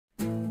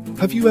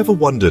Have you ever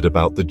wondered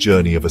about the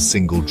journey of a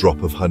single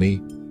drop of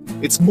honey?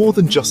 It's more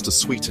than just a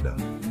sweetener.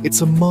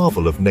 It's a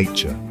marvel of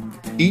nature.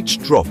 Each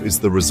drop is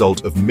the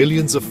result of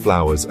millions of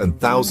flowers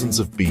and thousands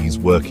of bees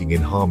working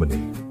in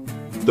harmony.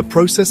 The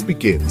process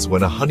begins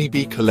when a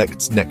honeybee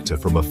collects nectar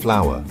from a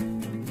flower.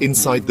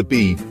 Inside the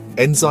bee,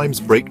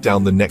 enzymes break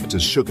down the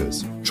nectar's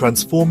sugars,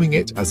 transforming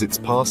it as it's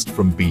passed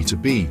from bee to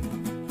bee.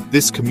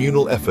 This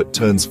communal effort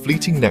turns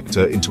fleeting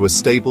nectar into a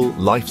stable,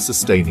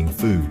 life-sustaining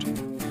food.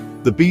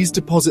 The bees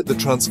deposit the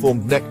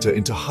transformed nectar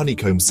into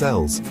honeycomb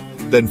cells,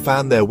 then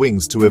fan their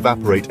wings to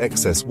evaporate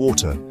excess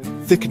water,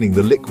 thickening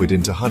the liquid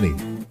into honey.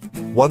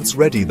 Once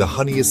ready, the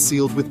honey is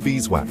sealed with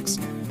beeswax,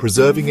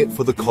 preserving it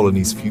for the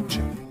colony's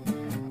future.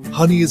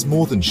 Honey is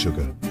more than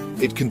sugar.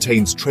 It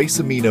contains trace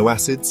amino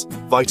acids,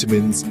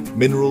 vitamins,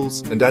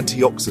 minerals, and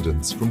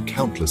antioxidants from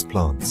countless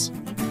plants.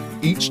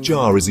 Each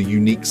jar is a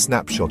unique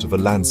snapshot of a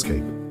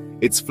landscape,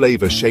 its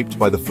flavor shaped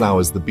by the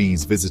flowers the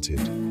bees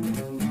visited.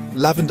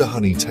 Lavender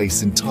honey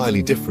tastes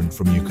entirely different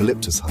from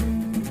eucalyptus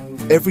honey.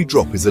 Every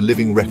drop is a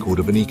living record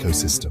of an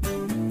ecosystem,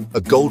 a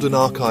golden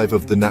archive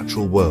of the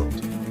natural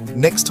world.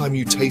 Next time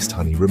you taste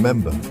honey,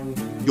 remember,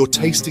 you're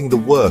tasting the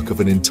work of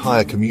an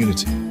entire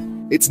community.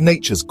 It's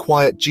nature's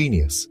quiet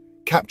genius,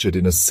 captured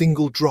in a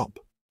single drop.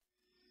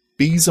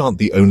 Bees aren't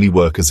the only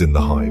workers in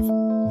the hive.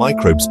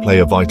 Microbes play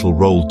a vital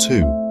role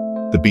too.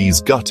 The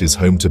bee's gut is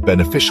home to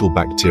beneficial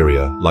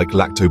bacteria like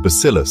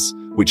lactobacillus,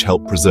 which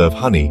help preserve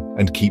honey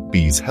and keep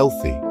bees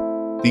healthy.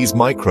 These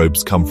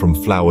microbes come from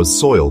flowers'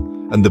 soil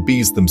and the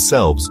bees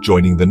themselves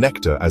joining the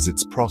nectar as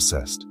it's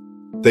processed.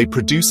 They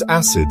produce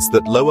acids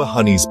that lower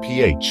honey's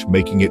pH,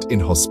 making it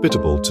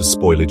inhospitable to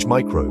spoilage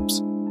microbes.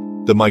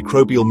 The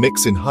microbial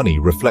mix in honey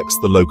reflects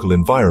the local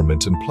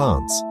environment and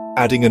plants,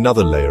 adding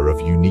another layer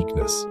of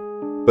uniqueness.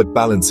 But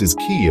balance is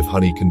key. If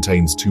honey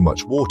contains too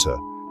much water,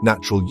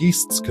 natural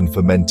yeasts can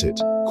ferment it,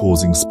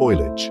 causing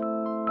spoilage.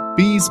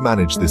 Bees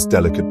manage this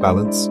delicate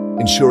balance,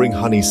 ensuring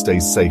honey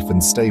stays safe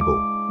and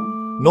stable.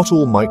 Not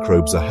all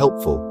microbes are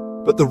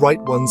helpful, but the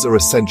right ones are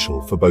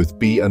essential for both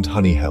bee and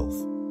honey health.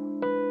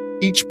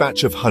 Each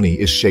batch of honey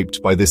is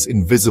shaped by this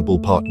invisible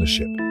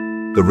partnership.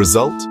 The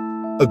result?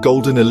 A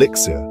golden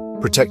elixir,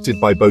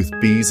 protected by both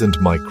bees and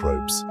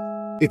microbes.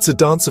 It's a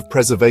dance of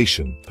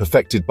preservation,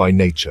 perfected by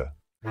nature.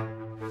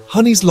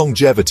 Honey's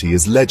longevity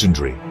is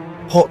legendary.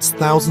 Pots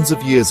thousands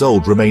of years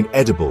old remain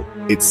edible.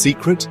 Its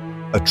secret?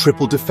 A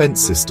triple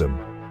defense system.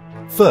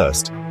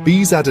 First,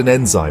 bees add an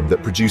enzyme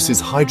that produces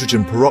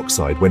hydrogen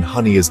peroxide when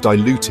honey is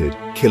diluted,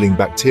 killing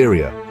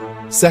bacteria.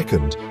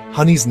 Second,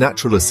 honey's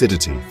natural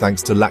acidity,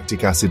 thanks to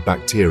lactic acid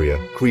bacteria,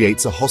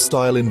 creates a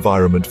hostile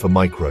environment for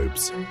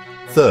microbes.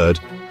 Third,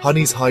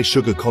 honey's high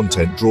sugar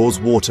content draws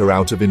water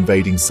out of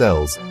invading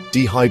cells,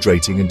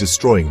 dehydrating and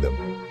destroying them.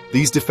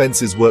 These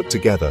defenses work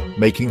together,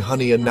 making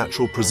honey a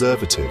natural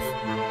preservative.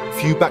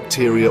 Few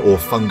bacteria or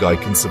fungi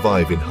can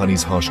survive in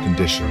honey's harsh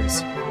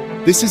conditions.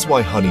 This is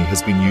why honey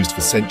has been used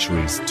for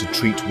centuries to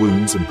treat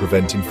wounds and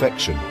prevent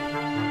infection.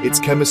 Its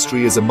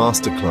chemistry is a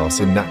masterclass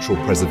in natural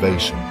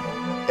preservation.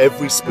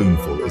 Every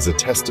spoonful is a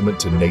testament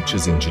to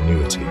nature's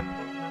ingenuity.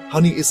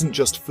 Honey isn't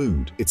just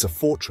food, it's a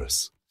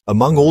fortress.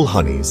 Among all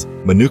honeys,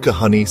 Manuka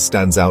honey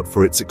stands out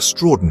for its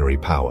extraordinary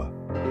power.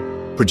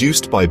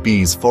 Produced by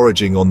bees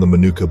foraging on the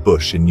Manuka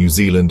bush in New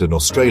Zealand and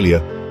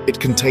Australia,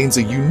 it contains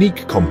a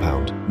unique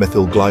compound,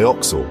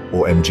 methylglyoxal,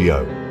 or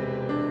MgO.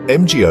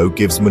 MgO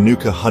gives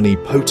Manuka honey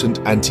potent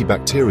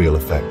antibacterial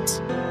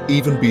effects,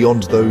 even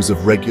beyond those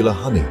of regular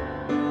honey.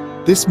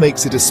 This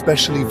makes it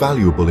especially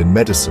valuable in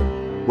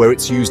medicine, where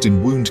it's used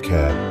in wound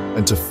care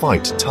and to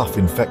fight tough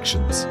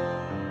infections.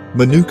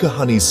 Manuka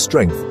honey's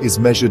strength is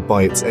measured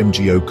by its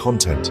MgO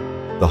content.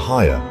 The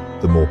higher,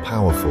 the more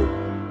powerful.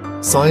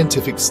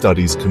 Scientific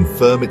studies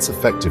confirm its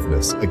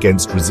effectiveness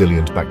against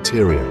resilient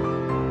bacteria.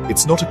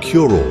 It's not a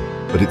cure-all,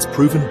 but its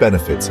proven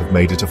benefits have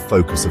made it a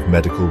focus of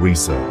medical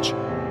research.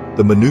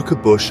 The Manuka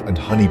bush and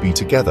honeybee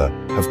together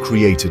have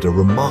created a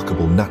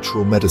remarkable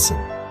natural medicine.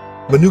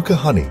 Manuka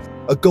honey,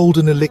 a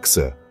golden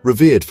elixir,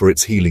 revered for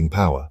its healing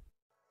power.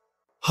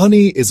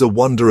 Honey is a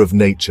wonder of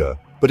nature,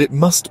 but it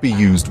must be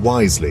used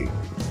wisely.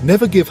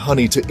 Never give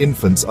honey to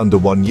infants under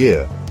 1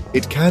 year.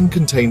 It can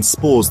contain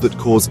spores that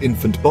cause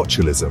infant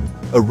botulism,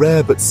 a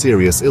rare but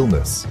serious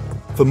illness.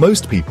 For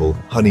most people,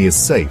 honey is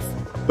safe,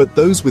 but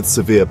those with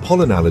severe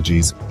pollen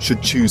allergies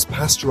should choose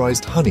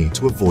pasteurized honey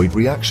to avoid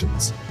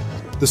reactions.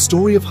 The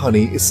story of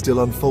honey is still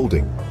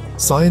unfolding.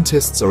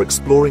 Scientists are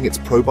exploring its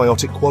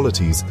probiotic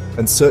qualities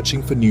and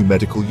searching for new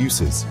medical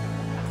uses.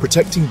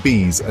 Protecting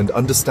bees and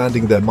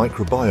understanding their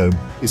microbiome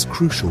is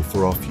crucial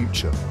for our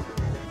future.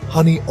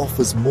 Honey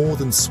offers more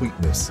than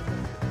sweetness.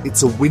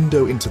 It's a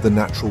window into the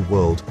natural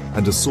world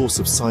and a source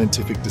of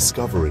scientific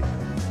discovery.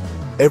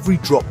 Every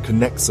drop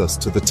connects us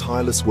to the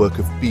tireless work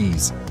of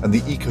bees and the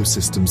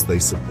ecosystems they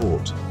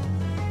support.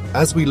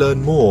 As we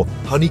learn more,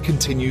 honey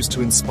continues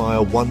to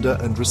inspire wonder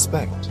and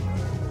respect.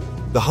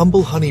 The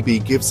humble honeybee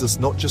gives us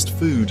not just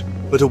food,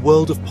 but a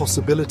world of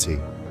possibility.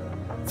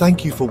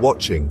 Thank you for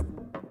watching.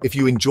 If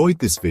you enjoyed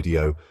this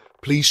video,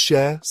 please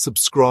share,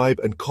 subscribe,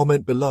 and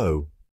comment below.